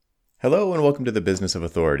Hello and welcome to the Business of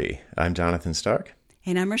Authority. I'm Jonathan Stark.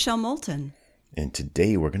 And I'm Rochelle Moulton. And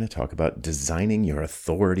today we're going to talk about designing your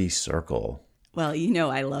authority circle. Well, you know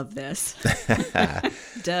I love this.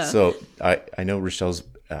 Duh. So I know Rochelle's,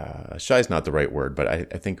 shy is not the right word, but I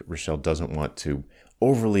think Rochelle doesn't want to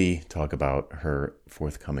overly talk about her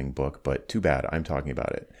forthcoming book, but too bad, I'm talking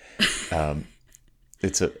about it.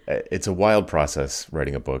 It's a wild process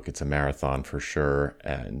writing a book. It's a marathon for sure,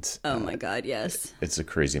 and oh my God, yes, it's a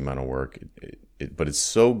crazy amount of work. But it's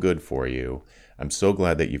so good for you. I'm so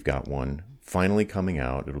glad that you've got one finally coming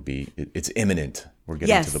out. It's imminent. We're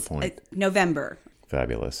getting to the point. November.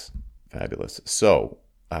 Fabulous. So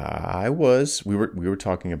we were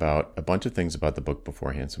talking about a bunch of things about the book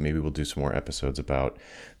beforehand. So maybe we'll do some more episodes about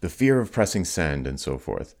the fear of pressing send and so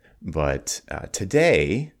forth. But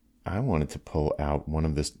today, I wanted to pull out one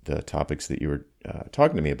of the topics that you were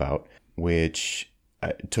talking to me about, which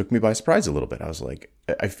took me by surprise a little bit. I was like,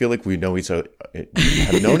 I feel like we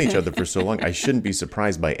have known each other for so long. I shouldn't be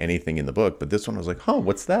surprised by anything in the book. But this one, I was like,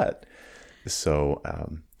 what's that? So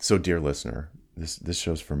dear listener, this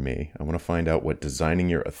show's for me. I want to find out what designing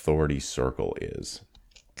your authority circle is.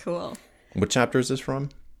 Cool. What chapter is this from?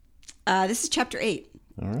 This is chapter 8.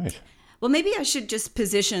 All right. Well, maybe I should just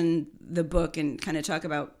position the book and kind of talk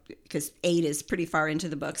about, because 8 is pretty far into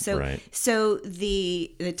the book. So, right. So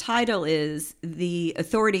the title is The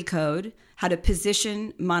Authority Code: How to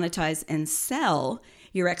Position, Monetize, and Sell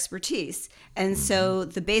Your Expertise. And so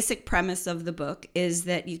the basic premise of the book is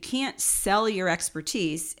that you can't sell your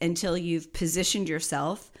expertise until you've positioned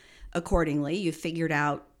yourself accordingly. You've figured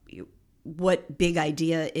out what big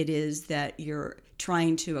idea it is that you're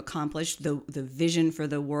trying to accomplish, the vision for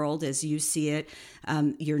the world as you see it,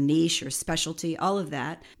 your niche, your specialty, all of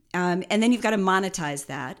that. And then you've got to monetize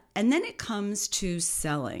that. And then it comes to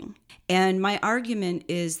selling. And my argument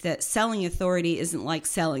is that selling authority isn't like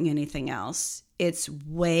selling anything else. It's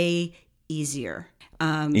way easier.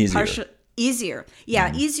 Easier.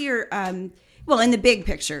 Yeah, easier. Well, in the big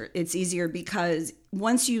picture, it's easier because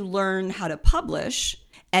once you learn how to publish,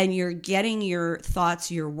 and you're getting your thoughts,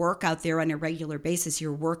 your work out there on a regular basis,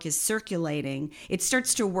 your work is circulating, it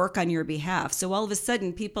starts to work on your behalf. So all of a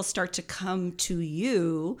sudden, people start to come to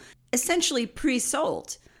you essentially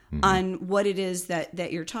pre-sold on what it is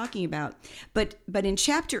that you're talking about. But in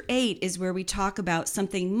chapter 8 is where we talk about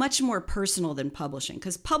something much more personal than publishing.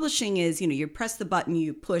 Because publishing is, you press the button,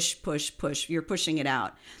 you push, you're pushing it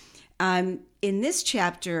out. In this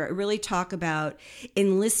chapter, I really talk about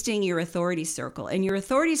enlisting your authority circle. And your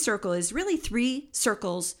authority circle is really 3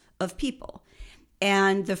 circles of people.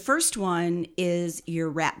 And the first one is your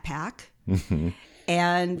rat pack.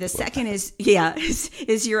 And the second is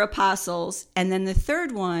your apostles. And then the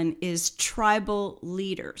third one is tribal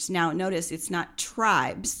leaders. Now, notice it's not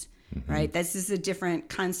tribes, right? This is a different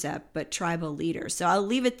concept, but tribal leaders. So I'll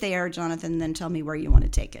leave it there, Jonathan, and then tell me where you want to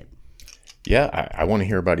take it. Yeah, I want to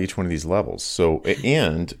hear about each one of these levels. So,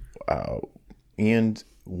 and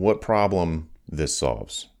what problem this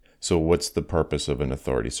solves. So, what's the purpose of an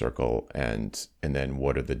authority circle, and then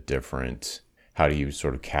what are the different? How do you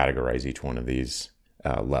sort of categorize each one of these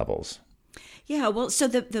levels? Yeah, well, so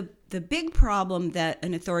the big problem that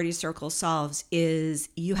an authority circle solves is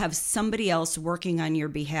you have somebody else working on your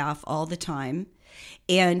behalf all the time,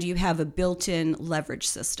 and you have a built-in leverage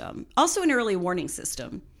system, also an early warning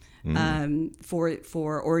system.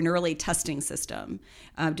 Or an early testing system,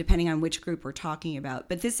 depending on which group we're talking about.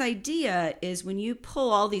 But this idea is when you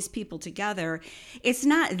pull all these people together, it's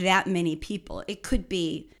not that many people. It could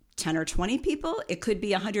be 10 or 20 people. It could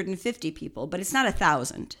be 150 people, but it's not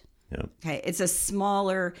 1,000. Yep. Okay, it's a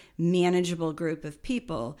smaller, manageable group of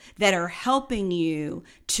people that are helping you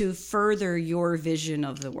to further your vision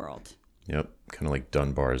of the world. Yep, kind of like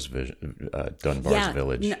Dunbar's vision,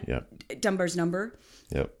 village. Yep, Dunbar's number.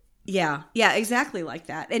 Yep. Yeah, exactly like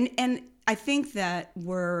that. And I think that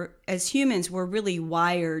as humans, we're really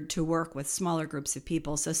wired to work with smaller groups of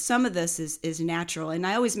people. So some of this is natural. And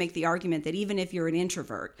I always make the argument that even if you're an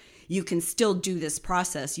introvert, you can still do this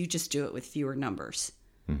process. You just do it with fewer numbers.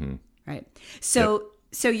 Right? So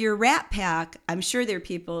your rat pack, I'm sure there are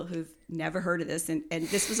people who've never heard of this. And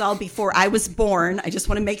this was all before I was born. I just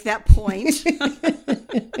want to make that point.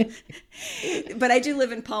 But I do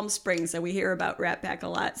live in Palm Springs, so we hear about Rat Pack a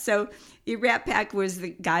lot. So your Rat Pack was the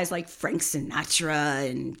guys like Frank Sinatra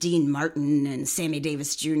and Dean Martin and Sammy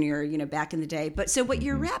Davis Jr., back in the day. But so what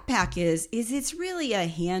your Rat Pack is it's really a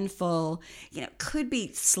handful, could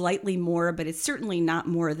be slightly more, but it's certainly not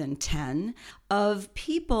more than 10 of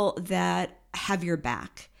people that have your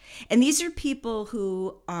back. And these are people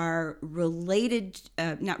who are related,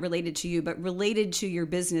 not related to you, but related to your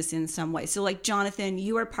business in some way. So like Jonathan,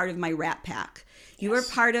 you are part of my Rat Pack. You are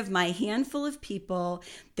part of my handful of people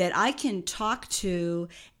that I can talk to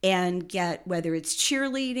and get, whether it's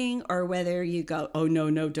cheerleading or whether you go, oh,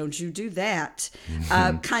 no, don't you do that,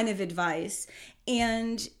 kind of advice.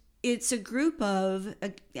 And it's a group of,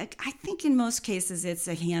 I think in most cases, it's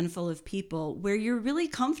a handful of people where you're really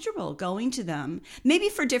comfortable going to them, maybe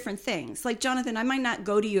for different things. Like, Jonathan, I might not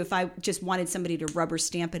go to you if I just wanted somebody to rubber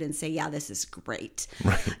stamp it and say, yeah, this is great.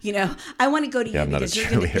 Right. You know, I want to go to you because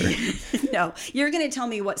you're going to tell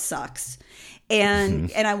me what sucks. And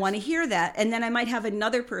I want to hear that. And then I might have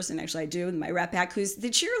another person, actually I do in my Rat Pack, who's the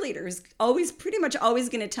cheerleader, is pretty much always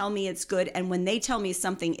going to tell me it's good. And when they tell me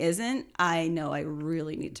something isn't, I know I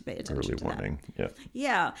really need to pay attention to warning. that.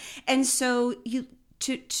 Yeah. And so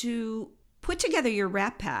to put together your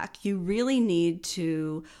Rat Pack, you really need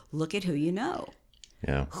to look at who you know.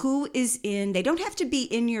 Yeah. Who is they don't have to be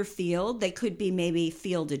in your field. They could be maybe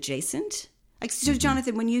field adjacent. Like, so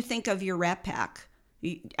Jonathan, when you think of your Rat Pack,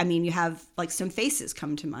 you have like some faces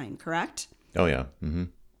come to mind, correct? Oh, yeah. Mm-hmm.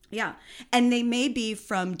 Yeah. And they may be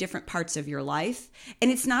from different parts of your life. And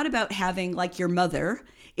it's not about having like your mother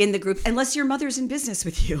in the group, unless your mother's in business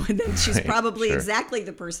with you. And then she's probably exactly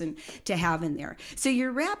the person to have in there. So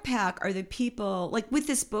your Rat Pack are the people, like with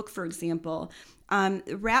this book, for example,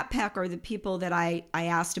 Rat Pack are the people that I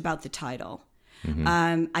asked about the title.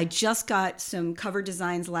 Mm-hmm. I just got some cover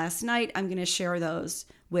designs last night. I'm going to share those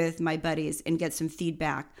with my buddies and get some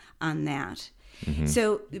feedback on that. Mm-hmm.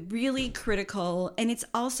 So really critical. And it's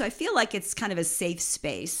also, I feel like it's kind of a safe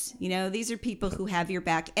space. You know, these are people who have your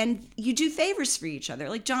back and you do favors for each other.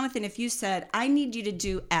 Like, Jonathan, if you said, I need you to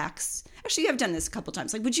do X, actually, I've done this a couple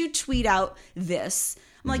times. Like, would you tweet out this?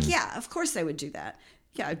 I'm like, yeah, of course I would do that.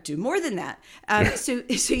 Yeah, I'd do more than that. So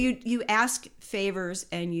you ask favors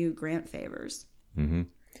and you grant favors. Mm-hmm.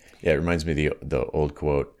 Yeah, it reminds me of the old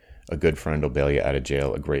quote, a good friend will bail you out of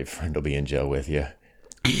jail. A great friend will be in jail with you.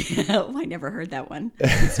 Oh, I never heard that one.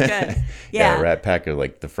 It's good. Yeah. Rat Pack are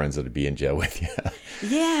like the friends that would be in jail with you.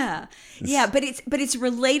 Yeah. But it's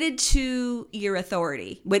related to your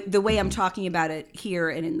authority, with the way I'm talking about it here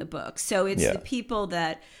and in the book. So it's the people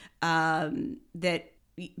that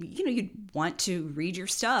you'd want to read your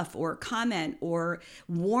stuff or comment or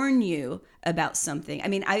warn you about something. I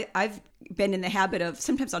mean, I've been in the habit of,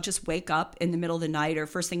 sometimes I'll just wake up in the middle of the night or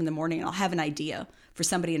first thing in the morning and I'll have an idea for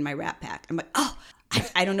somebody in my Rat Pack. I'm like, oh,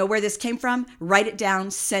 I don't know where this came from. Write it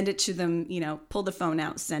down, send it to them, pull the phone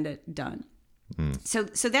out, send it, done. So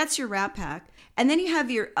that's your Rat Pack. And then you have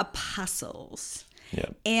your apostles. Yeah.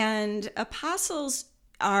 And apostles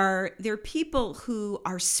they're people who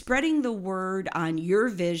are spreading the word on your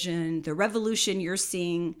vision, the revolution you're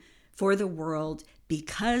seeing for the world,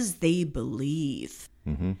 because they believe.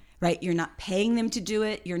 Mm-hmm. Right? You're not paying them to do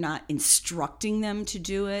it. You're not instructing them to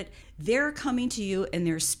do it. They're coming to you and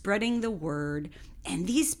they're spreading the word. And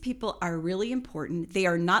these people are really important. They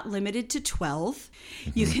are not limited to 12.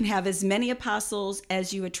 Mm-hmm. You can have as many apostles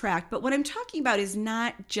as you attract. But what I'm talking about is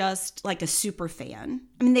not just like a super fan.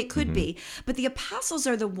 I mean, they could be. But the apostles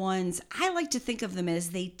are the ones, I like to think of them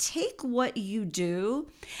as, they take what you do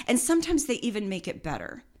and sometimes they even make it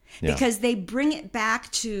better. Yeah. Because they bring it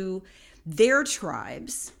back to their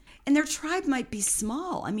tribes. And their tribe might be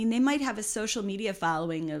small. I mean, they might have a social media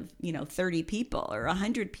following of, 30 people or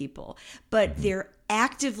 100 people, but they're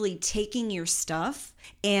actively taking your stuff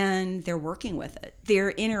and they're working with it.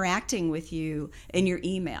 They're interacting with you in your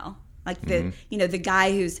email. Like the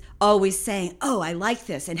guy who's always saying, oh, I like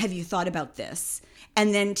this. And have you thought about this?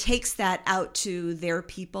 And then takes that out to their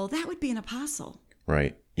people. That would be an apostle.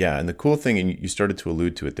 Right. Yeah. And the cool thing, and you started to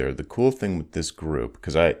allude to it there, the cool thing with this group,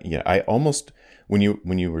 because I almost, when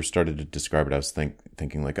you were started to describe it, I was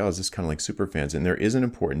thinking like, oh, is this kind of like super fans? And there is an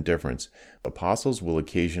important difference. Apostles will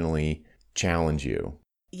occasionally challenge you.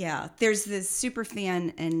 Yeah. There's this super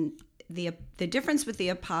fan, and the difference with the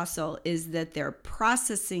apostle is that they're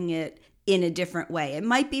processing it in a different way. It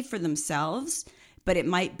might be for themselves, but it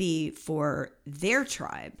might be for their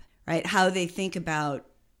tribe, right? How they think about,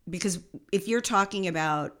 because if you're talking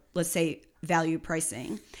about, let's say, value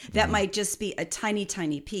pricing, that might just be a tiny,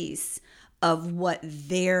 tiny piece of what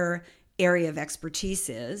their area of expertise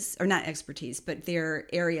is, or not expertise, but their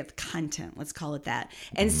area of content, let's call it that.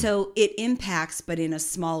 And so it impacts, but in a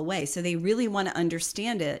small way. So they really want to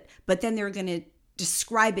understand it, but then they're going to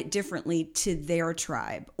describe it differently to their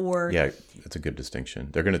tribe. Or yeah, that's a good distinction.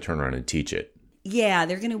 They're going to turn around and teach it. Yeah,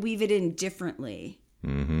 they're going to weave it in differently.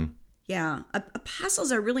 Mm-hmm. Yeah,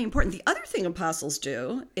 apostles are really important. The other thing apostles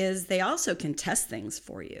do is they also can test things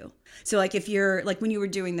for you. So like if you're like when you were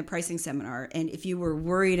doing the pricing seminar and if you were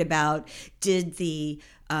worried about did the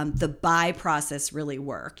buy process really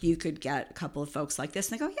work, you could get a couple of folks like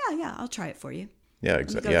this and they go, yeah, I'll try it for you. Yeah,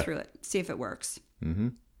 exactly. Go through it, see if it works,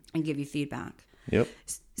 and give you feedback. Yep.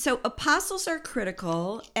 So apostles are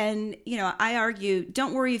critical, and I argue,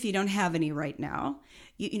 don't worry if you don't have any right now.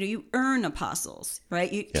 You earn apostles,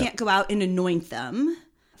 right? You can't go out and anoint them.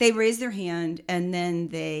 They raise their hand and then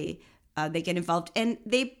they get involved, and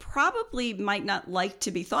they probably might not like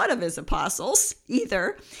to be thought of as apostles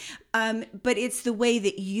either. But it's the way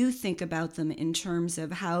that you think about them in terms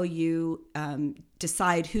of how you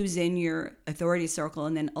decide who's in your authority circle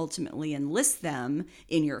and then ultimately enlist them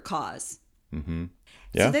in your cause. Mm-hmm.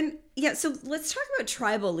 Yeah. So let's talk about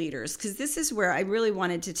tribal leaders, because this is where I really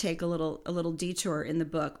wanted to take a little detour in the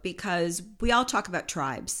book, because we all talk about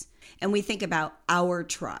tribes and we think about our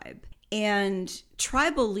tribe. And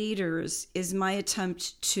tribal leaders is my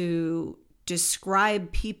attempt to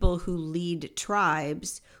describe people who lead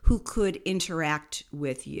tribes who could interact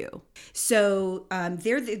with you. So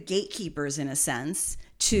they're the gatekeepers, in a sense,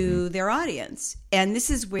 to their audience. And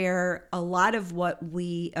this is where a lot of what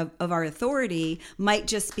of our authority might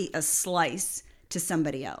just be a slice to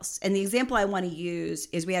somebody else. And the example I want to use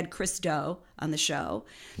is we had Chris Do on the show.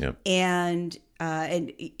 Yep. And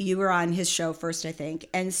you were on his show first, I think.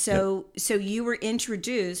 And so you were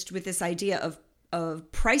introduced with this idea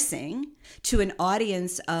of pricing to an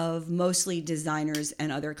audience of mostly designers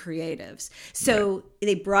and other creatives. So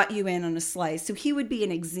they brought you in on a slice. So he would be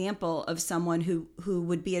an example of someone who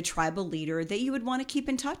would be a tribal leader that you would want to keep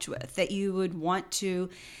in touch with, that you would want to,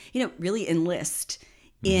 really enlist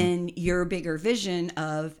in your bigger vision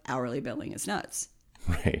of hourly billing is nuts.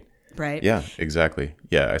 Right? Yeah, exactly.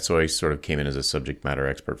 Yeah, so I sort of came in as a subject matter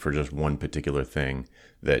expert for just one particular thing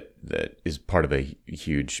that is part of a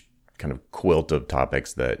huge kind of quilt of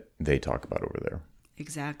topics that they talk about over there.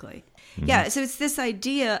 Exactly. Yeah, so it's this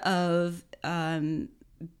idea of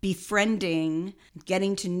befriending,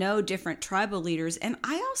 getting to know different tribal leaders. And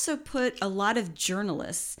I also put a lot of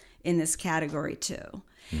journalists in this category too.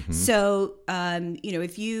 So,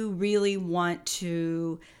 if you really want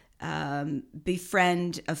to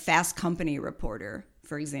befriend a Fast Company reporter,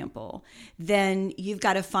 for example, then you've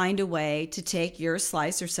got to find a way to take your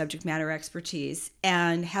slice or subject matter expertise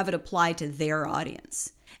and have it apply to their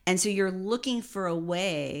audience. And so you're looking for a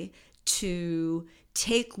way to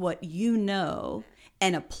take what you know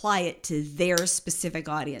and apply it to their specific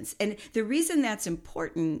audience. And the reason that's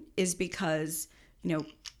important is because,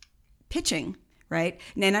 pitching, right?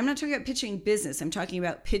 And I'm not talking about pitching business. I'm talking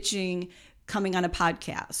about pitching coming on a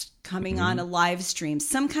podcast, coming on a live stream,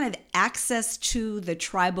 some kind of access to the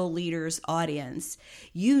tribal leader's audience.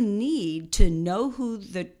 You need to know who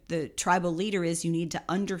the tribal leader is. You need to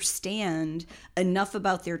understand enough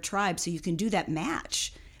about their tribe so you can do that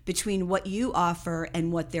match between what you offer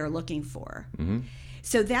and what they're looking for.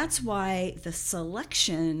 So that's why the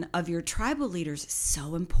selection of your tribal leaders is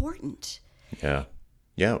so important. Yeah.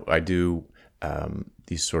 I do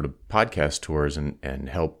these sort of podcast tours and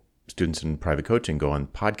help students in private coaching go on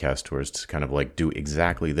podcast tours to kind of like do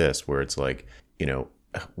exactly this, where it's like,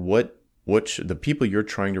 what the people you're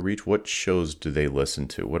trying to reach, what shows do they listen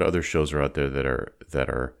to? What other shows are out there that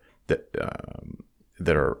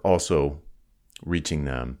are also reaching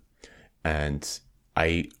them? And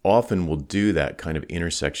I often will do that kind of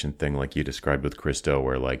intersection thing, like you described with Christo,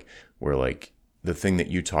 where the thing that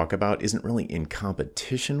you talk about isn't really in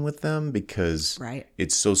competition with them because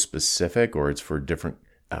it's so specific, or it's for different.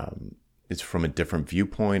 It's from a different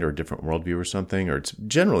viewpoint or a different worldview or something, or it's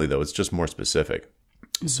generally though, it's just more specific.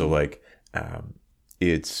 So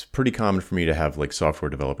it's pretty common for me to have like software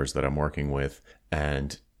developers that I'm working with,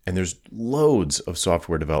 and there's loads of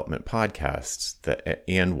software development podcasts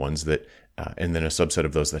and ones that, and then a subset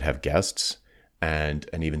of those that have guests, and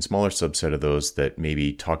an even smaller subset of those that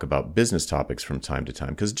maybe talk about business topics from time to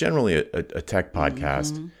time. Because generally a tech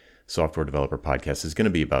podcast, software developer podcast is going to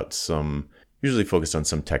be about usually focused on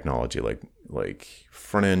some technology like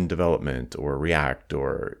front-end development or React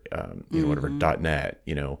or whatever, .NET,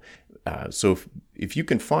 So if you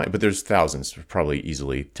can find, but there's thousands, probably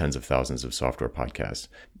easily tens of thousands of software podcasts.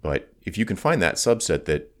 But if you can find that subset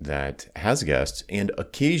that has guests and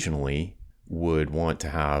occasionally would want to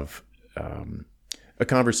have a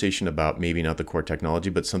conversation about maybe not the core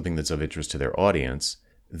technology, but something that's of interest to their audience,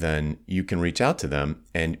 then you can reach out to them.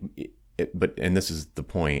 And this is the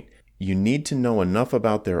point. You need to know enough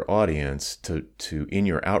about their audience to in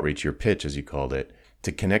your outreach, your pitch, as you called it,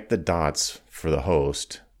 to connect the dots for the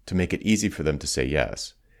host to make it easy for them to say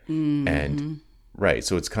yes. And right.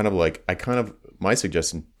 So it's kind of like, my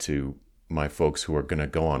suggestion to my folks who are going to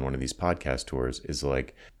go on one of these podcast tours is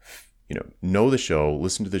like, know the show,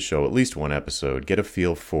 listen to the show, at least one episode, get a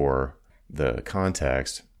feel for the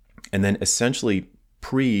context, and then essentially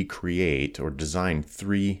pre-create or design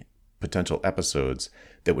 3 potential episodes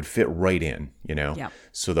that would fit right in,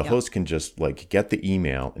 So the host can just like get the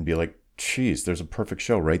email and be like, geez, there's a perfect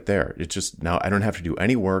show right there. It's just, now I don't have to do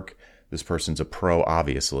any work. This person's a pro,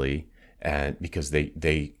 obviously, and because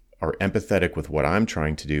they are empathetic with what I'm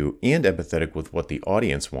trying to do and empathetic with what the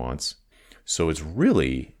audience wants. So it's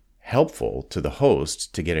really helpful to the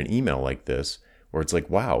host to get an email like this where it's like,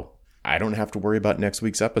 wow, I don't have to worry about next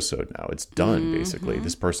week's episode now. It's done, basically.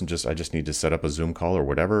 This person I just need to set up a Zoom call or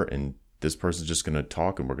whatever, and this person's just going to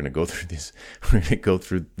talk, and we're going to go through this. We're going to go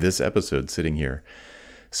through this episode sitting here.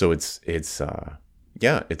 So it's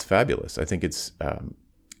fabulous. I think it's,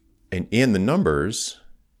 and in the numbers,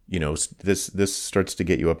 this starts to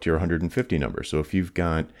get you up to your 150 number. So if you've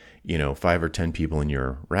got, 5 or 10 people in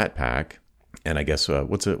your rat pack, and I guess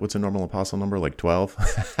what's a normal apostle number, like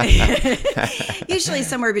 12? Usually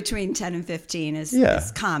somewhere between 10 and 15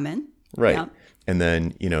 is common. Right. Yeah. And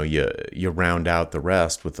then, you round out the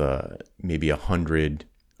rest with maybe 100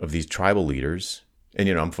 of these tribal leaders. And,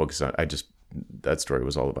 I'm focused on, that story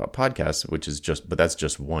was all about podcasts, but that's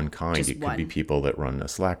just one kind. It could be people that run a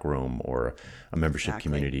Slack room or a membership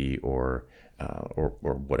community or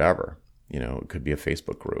whatever. It could be a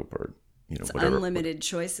Facebook group or it's whatever. Unlimited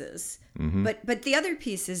choices. But the other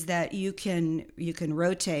piece is that you can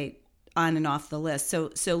rotate on and off the list.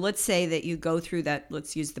 So let's say that you go through that.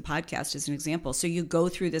 Let's use the podcast as an example. So you go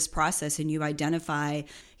through this process and you identify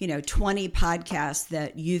 20 podcasts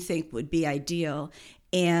that you think would be ideal.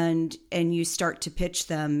 And you start to pitch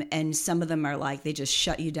them, and some of them are like, they just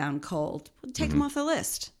shut you down cold. Take them off the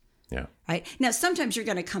list. Yeah. Right. Now, sometimes you're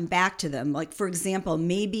going to come back to them. Like, for example,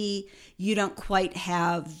 maybe you don't quite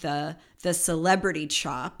have the celebrity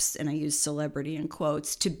chops, and I use celebrity in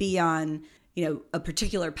quotes, to be on, a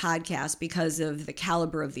particular podcast because of the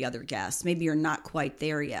caliber of the other guests. Maybe you're not quite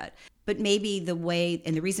there yet. But maybe the way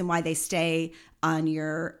and the reason why they stay on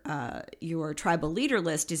your tribal leader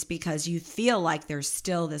list is because you feel like there's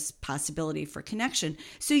still this possibility for connection.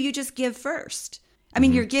 So you just give first. I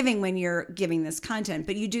mean, you're giving when you're giving this content,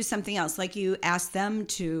 but you do something else, like you ask them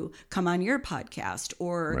to come on your podcast,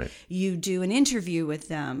 or you do an interview with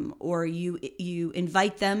them, or you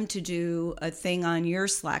invite them to do a thing on your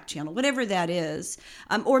Slack channel, whatever that is.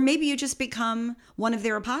 Or maybe you just become one of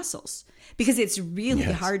their apostles, because it's really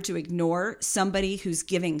hard to ignore somebody who's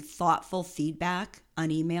giving thoughtful feedback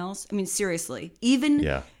on emails. I mean, seriously, even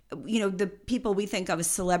the people we think of as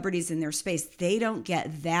celebrities in their space, they don't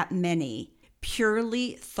get that many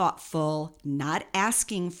purely thoughtful, not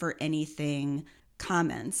asking for anything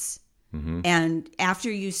comments. And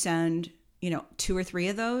after you send, 2 or 3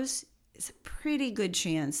 of those, it's a pretty good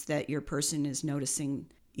chance that your person is noticing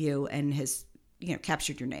you and has,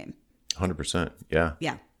 captured your name. 100%. Yeah.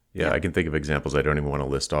 Yeah. Yeah, I can think of examples I don't even want to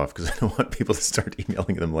list off because I don't want people to start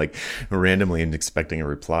emailing them like randomly and expecting a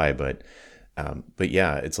reply. But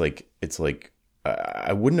yeah, it's like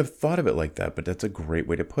I wouldn't have thought of it like that, but that's a great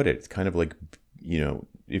way to put it. It's kind of like,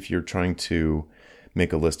 if you're trying to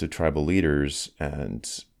make a list of tribal leaders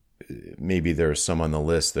and maybe there's some on the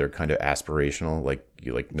list that are kind of aspirational, like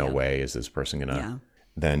you're like, no way is this person gonna,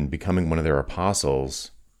 then becoming one of their apostles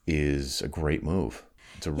is a great move.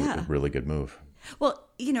 It's a really good move. Well,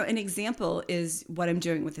 an example is what I'm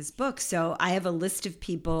doing with this book. So I have a list of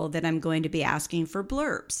people that I'm going to be asking for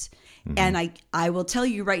blurbs. And I will tell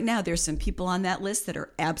you right now, there's some people on that list that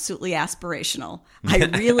are absolutely aspirational.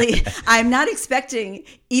 I'm not expecting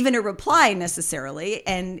even a reply necessarily.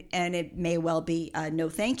 And it may well be no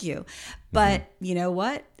thank you. But you know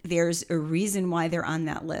what? There's a reason why they're on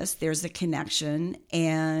that list. There's a connection,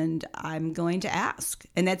 and I'm going to ask.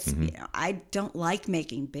 And that's, I don't like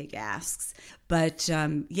making big asks, but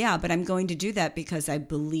but I'm going to do that because I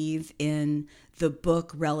believe in the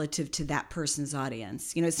book relative to that person's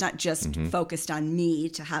audience. It's not just focused on me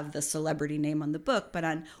to have the celebrity name on the book, but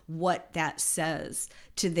on what that says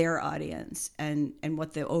to their audience and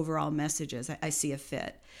what the overall message is. I see a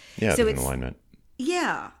fit. Yeah, so it's an alignment.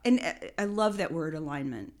 Yeah. And I love that word,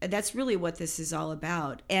 alignment. That's really what this is all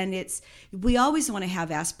about. And we always want to have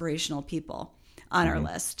aspirational people on our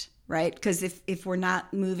list, right? Because if we're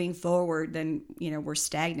not moving forward, then, we're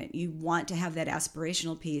stagnant. You want to have that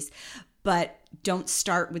aspirational piece, but don't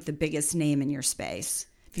start with the biggest name in your space,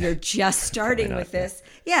 If you're just starting with this,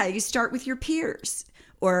 you start with your peers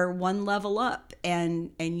or one level up,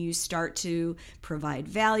 and you start to provide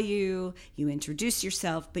value, you introduce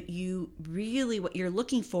yourself, but you really, what you're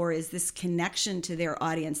looking for is this connection to their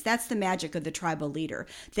audience. That's the magic of the tribal leader.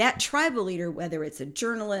 That tribal leader, whether it's a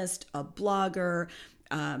journalist, a blogger,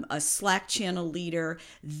 a Slack channel leader,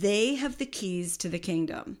 they have the keys to the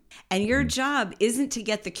kingdom. And your job isn't to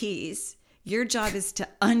get the keys. Your job is to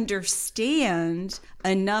understand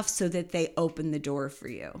enough so that they open the door for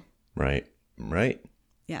you. Right.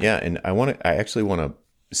 Yeah. Yeah. And I actually want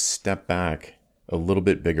to step back a little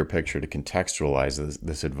bit bigger picture to contextualize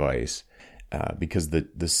this advice. Because the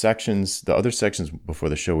other sections before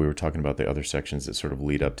the show, we were talking about the other sections that sort of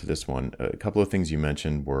lead up to this one. A couple of things you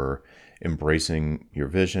mentioned were embracing your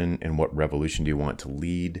vision and what revolution do you want to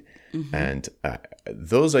lead. Mm-hmm. And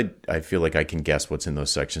those, I feel like I can guess what's in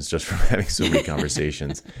those sections just from having so many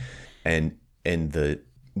conversations. And the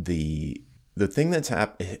thing that's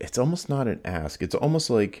happened, it's almost not an ask. It's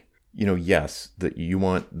almost like, yes, that you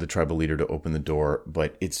want the tribal leader to open the door,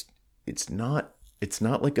 but it's not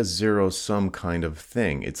like a zero sum kind of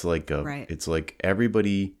thing. It's like it's like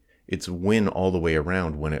everybody, it's win all the way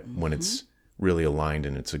around when it's really aligned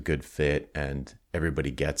and it's a good fit and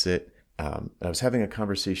everybody gets it. I was having a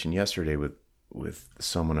conversation yesterday with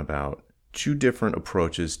someone about two different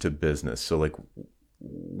approaches to business. So like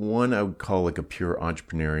one I would call like a pure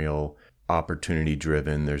entrepreneurial, opportunity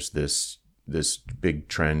driven. There's this big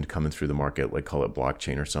trend coming through the market, like call it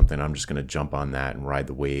blockchain or something. I'm just going to jump on that and ride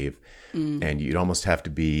the wave. And you'd almost have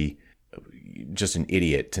to be just an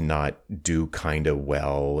idiot to not do kind of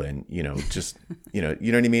well. And, just, you know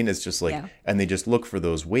what I mean? It's just like, and they just look for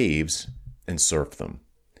those waves and surf them.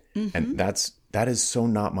 Mm-hmm. And that is so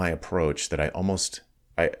not my approach that I almost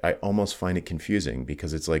find it confusing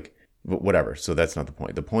because it's like, whatever. So that's not the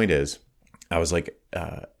point. The point is, I was like,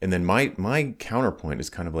 and then my counterpoint is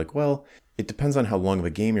kind of like, well, it depends on how long of a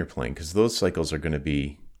game you're playing because those cycles are going to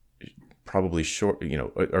be probably short,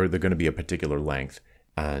 or they're going to be a particular length.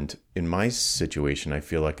 And in my situation, I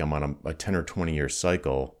feel like I'm on a 10 or 20 year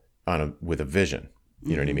cycle with a vision.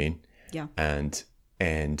 You know what I mean? Yeah. And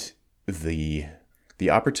the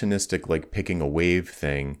opportunistic, like picking a wave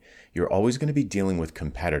thing, you're always going to be dealing with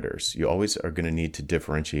competitors. You always are going to need to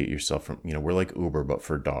differentiate yourself from, we're like Uber, but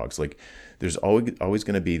for dogs. Like there's always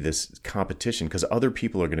going to be this competition because other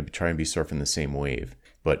people are going to try and be surfing the same wave.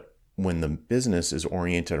 But when the business is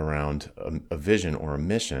oriented around a vision or a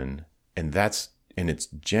mission, and it's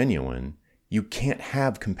genuine, you can't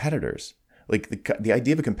have competitors. Like the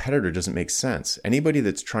idea of a competitor doesn't make sense. Anybody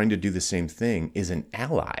that's trying to do the same thing is an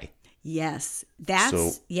ally. Yes,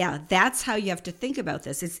 that's how you have to think about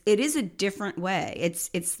this. It is a different way.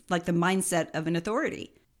 It's like the mindset of an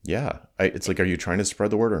authority. Yeah, it's like, are you trying to spread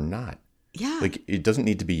the word or not? Yeah, like it doesn't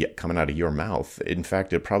need to be coming out of your mouth. In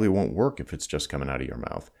fact, it probably won't work if it's just coming out of your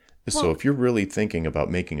mouth. So if you're really thinking about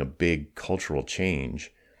making a big cultural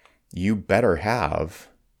change, you better have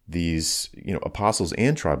these, apostles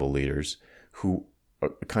and tribal leaders who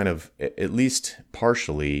kind of at least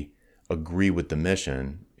partially agree with the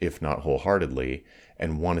mission, if not wholeheartedly,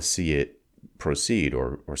 and want to see it proceed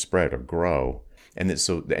or spread or grow. And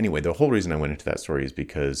so anyway, the whole reason I went into that story is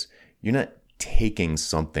because you're not taking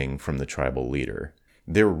something from the tribal leader.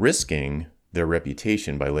 They're risking their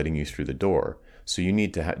reputation by letting you through the door. So you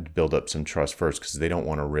need to build up some trust first because they don't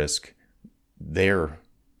want to risk their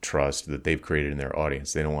trust that they've created in their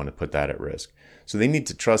audience. They don't want to put that at risk. So they need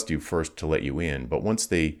to trust you first to let you in. But once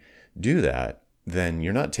they do that, then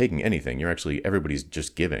you're not taking anything. Everybody's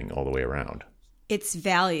just giving all the way around. It's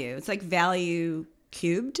value. It's like value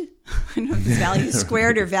cubed. I don't know if it's value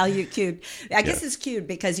squared or value cubed. I guess it's cubed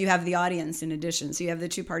because you have the audience in addition. So you have the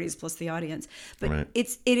two parties plus the audience. But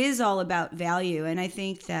it is all about value. And I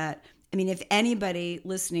think that, if anybody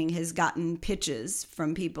listening has gotten pitches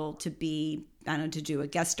from people to be, to do a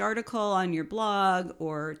guest article on your blog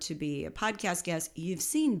or to be a podcast guest, you've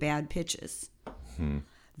seen bad pitches.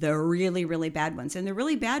 The really, really bad ones. And the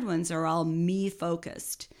really bad ones are all me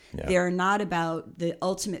focused. Yeah. They're not about the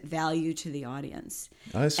ultimate value to the audience.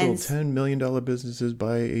 I sold $10 million businesses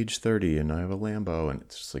by age 30 and I have a Lambo. And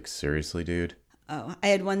it's just like, seriously, dude? Oh, I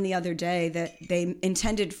had one the other day that they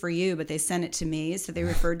intended for you, but they sent it to me. So they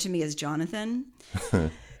referred to me as Jonathan. I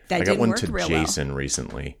got one to Jason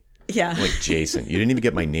recently. Yeah. Like Jason. You didn't even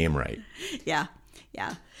get my name right. Yeah.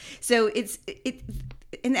 Yeah. So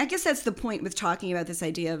and I guess that's the point with talking about this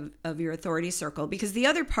idea of your authority circle, because the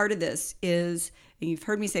other part of this is, and you've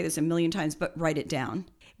heard me say this a million times, but write it down.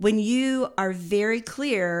 when you are very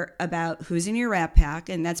clear about who's in your Rat Pack,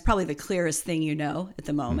 and that's probably the clearest thing you know at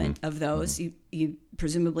the moment of those, you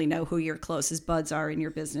presumably know who your closest buds are in your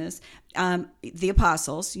business. The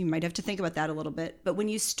apostles, you might have to think about that a little bit. But when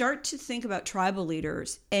you start to think about tribal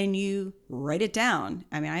leaders and you write it down,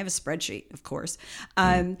 I mean, I have a spreadsheet, of course.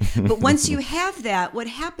 But once you have that, what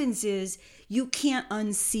happens is you can't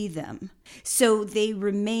unsee them. So they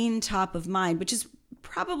remain top of mind, which is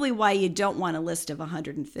probably why you don't want a list of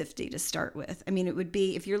 150 to start with. I mean, it would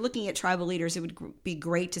be, if you're looking at tribal leaders, it would be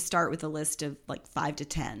great to start with a list of like 5 to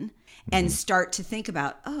 10 and start to think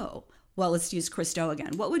about, oh, well, let's use Chris Do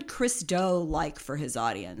again. What would Chris Do like for his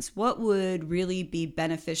audience? What would really be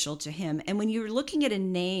beneficial to him? And when you're looking at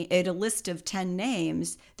a list of 10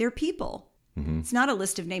 names, they're people. It's not a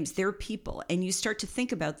list of names, they're people. And you start to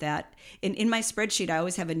think about that. In my spreadsheet, I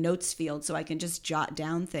always have a notes field so I can just jot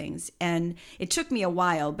down things. And it took me a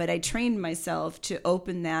while, but I trained myself to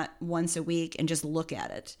open that once a week and just look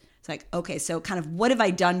at it. It's like, okay, so kind of what have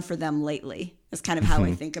I done for them lately? That's kind of how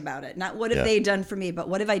I think about it. Not what have they done for me, but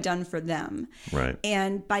what have I done for them? Right.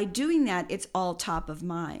 And by doing that, it's all top of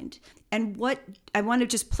mind. And what I want to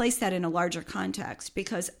just place that in a larger context,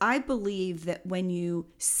 because I believe that when you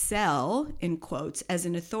sell, in quotes, as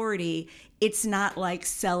an authority, it's not like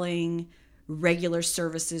selling regular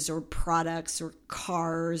services or products or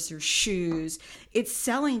cars or shoes. It's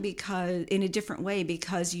selling because in a different way,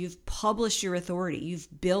 because you've published your authority.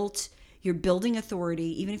 You're building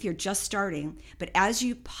authority, even if you're just starting. But as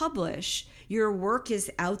you publish, your work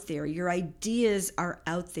is out there. Your ideas are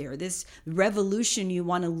out there. This revolution you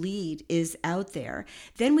want to lead is out there.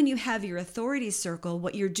 Then when you have your authority circle,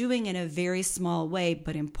 what you're doing in a very small way,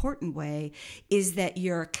 but important way, is that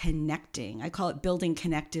you're connecting. I call it building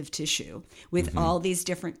connective tissue with all these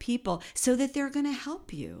different people so that they're going to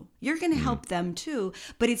help you. You're going to help them too,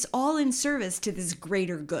 but it's all in service to this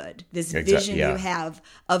greater good, this vision you have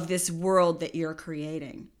of this world that you're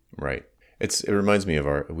creating. Right. It reminds me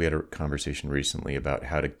of we had a conversation recently about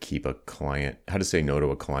how to say no to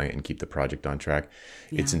a client and keep the project on track.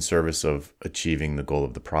 Yeah. It's in service of achieving the goal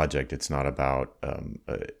of the project. It's not about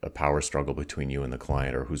a power struggle between you and the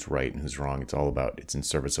client or who's right and who's wrong. It's in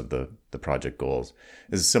service of the project goals.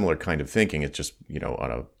 It's a similar kind of thinking. It's just,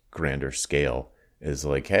 on a grander scale is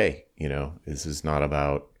like, hey, this is not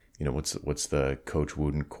about, what's the Coach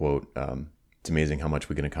Wooden quote? It's amazing how much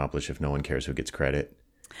we can accomplish if no one cares who gets credit.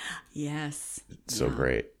 Yes. So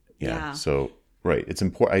great. Yeah. So, right. It's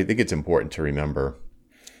important. I think it's important to remember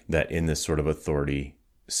that in this sort of authority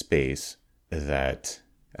space that,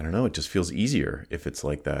 I don't know, it just feels easier if it's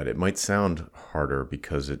like that. It might sound harder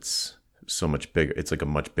because it's so much bigger. It's like a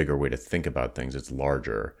much bigger way to think about things. It's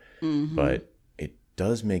larger, but it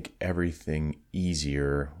does make everything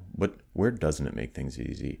easier. Where doesn't it make things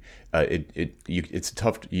easy? It's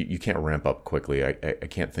tough. You can't ramp up quickly. I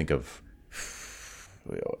can't think of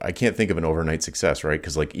an overnight success, right?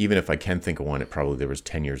 Because even if I can think of one, there was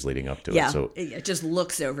 10 years leading up to it. So it just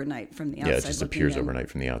looks overnight from the outside. Yeah, it just appears overnight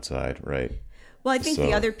from the outside, right? Well, I think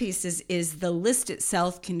the other piece is the list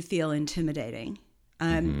itself can feel intimidating.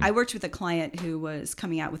 I worked with a client who was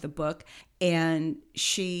coming out with a book, and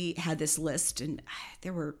she had this list, and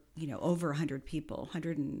there were over 100 people,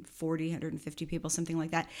 140, 150 people, something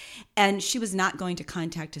like that. And she was not going to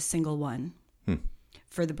contact a single one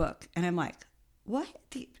for the book. And I'm like, what?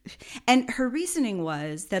 And her reasoning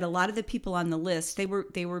was that a lot of the people on the list, they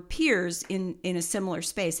were peers in a similar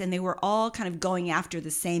space, and they were all kind of going after the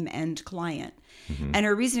same end client. And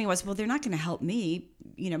her reasoning was, well, they're not going to help me.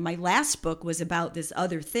 My last book was about this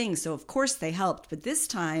other thing, so of course they helped. But this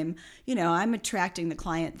time, I'm attracting the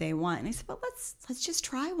client they want. And I said, well, let's just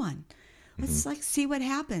try one. Let's see what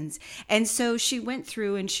happens. And so she went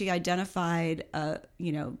through and she identified, I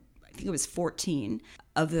think it was 14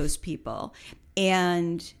 of those people.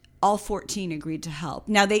 And all 14 agreed to help.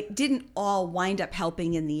 Now, they didn't all wind up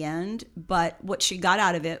helping in the end, but what she got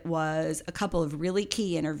out of it was a couple of really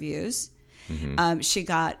key interviews. She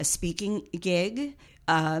got a speaking gig.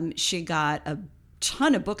 She got a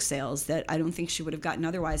ton of book sales that I don't think she would have gotten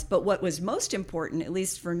otherwise. But what was most important, at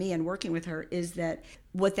least for me in working with her, is that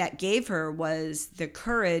what that gave her was the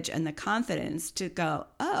courage and the confidence to go,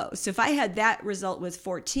 oh, so if I had that result with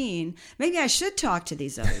 14, maybe I should talk to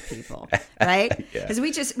these other people, right? Because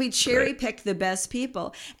we cherry picked the best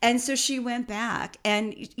people. And so she went back,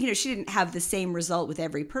 and she didn't have the same result with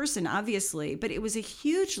every person, obviously, but it was a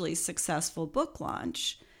hugely successful book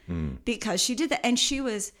launch because she did that. And she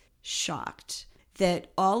was shocked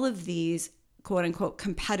that all of these quote unquote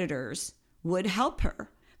competitors would help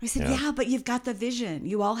her. I said, yeah, but you've got the vision.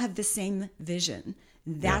 You all have the same vision.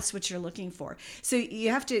 That's what you're looking for. So you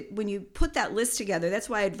have to, when you put that list together, that's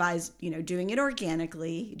why I advise, doing it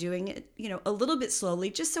organically, doing it, a little bit slowly,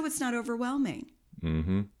 just so it's not overwhelming.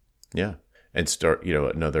 Mm-hmm. Yeah. And start,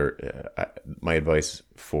 my advice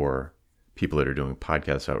for people that are doing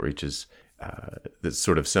podcast outreach is that's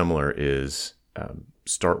sort of similar is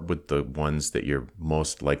start with the ones that you're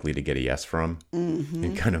most likely to get a yes from,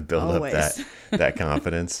 and kind of build up that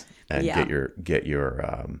confidence and get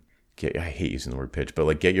your I hate using the word pitch, but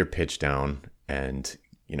like get your pitch down, and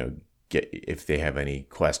get, if they have any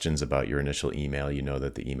questions about your initial email,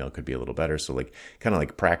 that the email could be a little better. So like kind of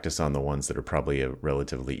like practice on the ones that are probably a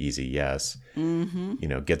relatively easy yes.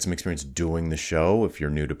 Get some experience doing the show if you're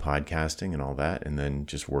new to podcasting and all that, and then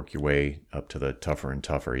just work your way up to the tougher and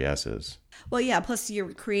tougher yeses. Well, yeah, plus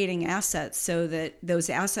you're creating assets so that those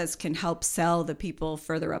assets can help sell the people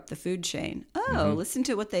further up the food chain. Oh, listen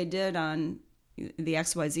to what they did on the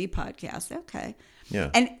XYZ podcast. Okay. Yeah.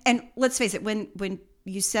 And let's face it, when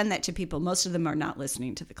you send that to people, most of them are not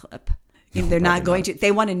listening to the clip. They're not going to.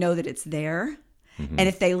 They want to know that it's there. And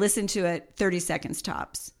if they listen to it, 30 seconds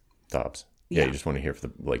tops. Yeah, you just want to hear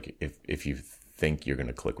if you think you're going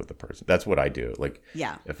to click with the person. That's what I do. Like,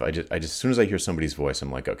 if I just as soon as I hear somebody's voice,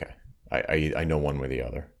 I'm like, okay, I know one way or the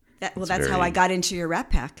other. That's how I got into your Rat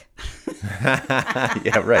Pack.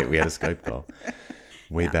 Yeah, right. We had a Skype call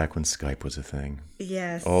way back when Skype was a thing.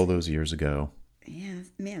 Yes. All those years ago. Yeah,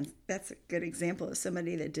 man, that's a good example of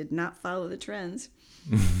somebody that did not follow the trends.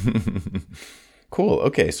 Cool.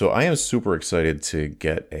 Okay, so I am super excited to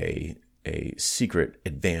get a secret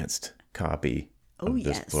advanced copy of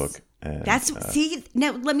this book. And,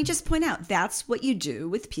 now let me just point out, that's what you do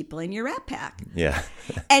with people in your Rat Pack. Yeah.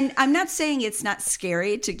 And I'm not saying it's not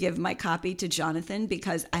scary to give my copy to Jonathan,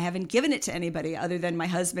 because I haven't given it to anybody other than my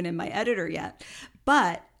husband and my editor yet.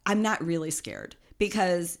 But I'm not really scared,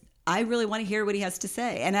 because I really want to hear what he has to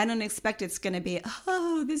say. And I don't expect it's going to be,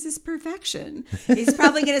 oh, this is perfection. He's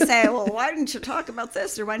probably going to say, well, why didn't you talk about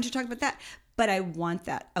this? Or why didn't you talk about that? But I want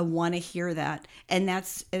that. I want to hear that. And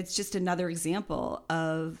it's just another example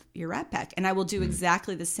of your Rat Pack. And I will do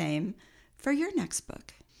exactly the same for your next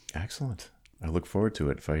book. Excellent. I look forward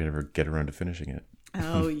to it if I ever get around to finishing it.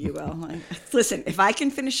 Oh, you will. Listen, if I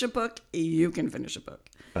can finish a book, you can finish a book.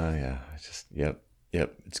 Yeah. Yep.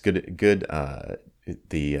 It's good. I'm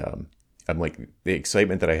like, the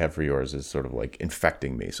excitement that I have for yours is sort of like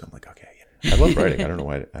infecting me. So I'm like, okay, I love writing. I don't know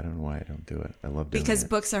why I don't do it. I love doing it. Because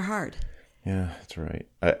books are hard. Yeah, that's right.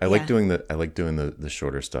 I like doing the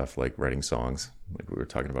shorter stuff, like writing songs, like we were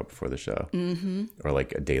talking about before the show, or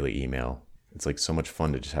like a daily email. It's like so much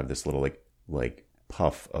fun to just have this little like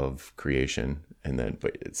puff of creation, and then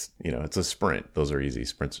but it's it's a sprint. Those are easy.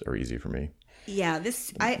 Sprints are easy for me. Yeah,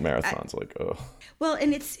 marathons like Well,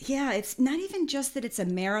 and it's not even just that it's a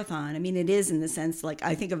marathon. I mean, it is in the sense, like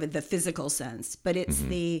I think of it the physical sense, but it's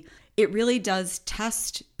it really does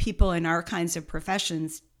test people in our kinds of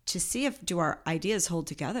professions to see if do our ideas hold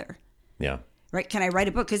together. Yeah. Right? Can I write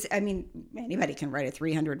a book? Because I mean, anybody can write a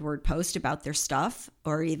 300-word post about their stuff,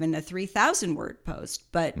 or even a 3,000-word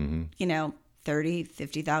post, but 30,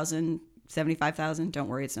 50,000. 75,000. Don't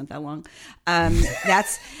worry, it's not that long.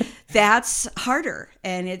 That's harder,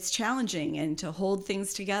 and it's challenging, and to hold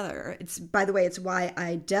things together. By the way, it's why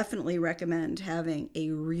I definitely recommend having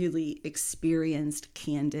a really experienced,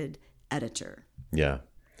 candid editor. Yeah.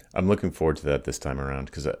 I'm looking forward to that this time around,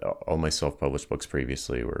 because all my self-published books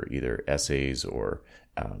previously were either essays or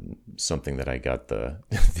something that I got the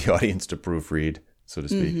audience to proofread, so to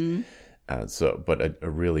speak. But a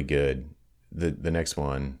really good, the next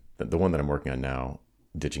one, the one that I'm working on now,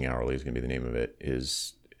 Ditching Hourly is going to be the name of it,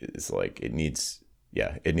 is like, it needs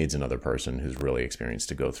another person who's really experienced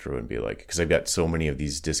to go through and be like, because I've got so many of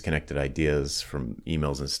these disconnected ideas from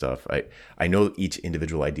emails and stuff. I know each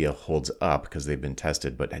individual idea holds up because they've been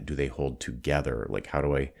tested, but do they hold together? Like, how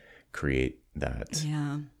do I create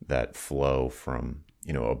that flow from,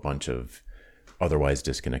 a bunch of otherwise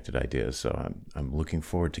disconnected ideas? So I'm looking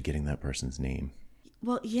forward to getting that person's name.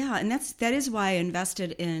 Well, yeah, and that is why I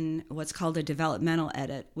invested in what's called a developmental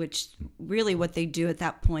edit, which really what they do at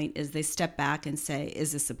that point is they step back and say,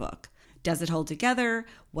 is this a book? Does it hold together?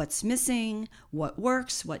 What's missing? What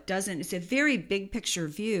works? What doesn't? It's a very big picture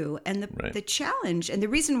view. And the challenge, and the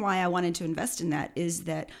reason why I wanted to invest in that, is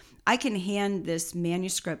that I can hand this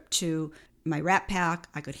manuscript to my Rat Pack.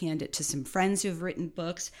 I could hand it to some friends who've written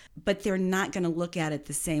books, but they're not going to look at it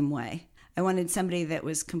the same way. I wanted somebody that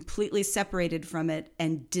was completely separated from it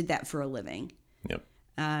and did that for a living. Yep.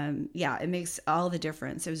 It makes all the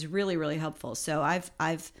difference. It was really, really helpful. So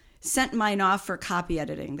I've sent mine off for copy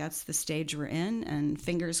editing. That's the stage we're in, and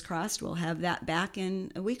fingers crossed we'll have that back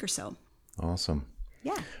in a week or so. Awesome.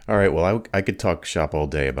 Yeah. All right. Well, I could talk shop all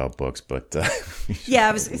day about books, but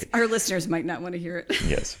Yeah, our listeners might not want to hear it.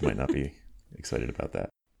 yes, might not be excited about that.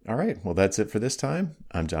 All right. Well, that's it for this time.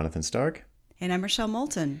 I'm Jonathan Stark. And I'm Rochelle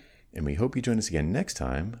Moulton. And we hope you join us again next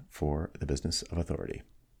time for The Business of Authority.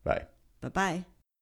 Bye. Bye-bye.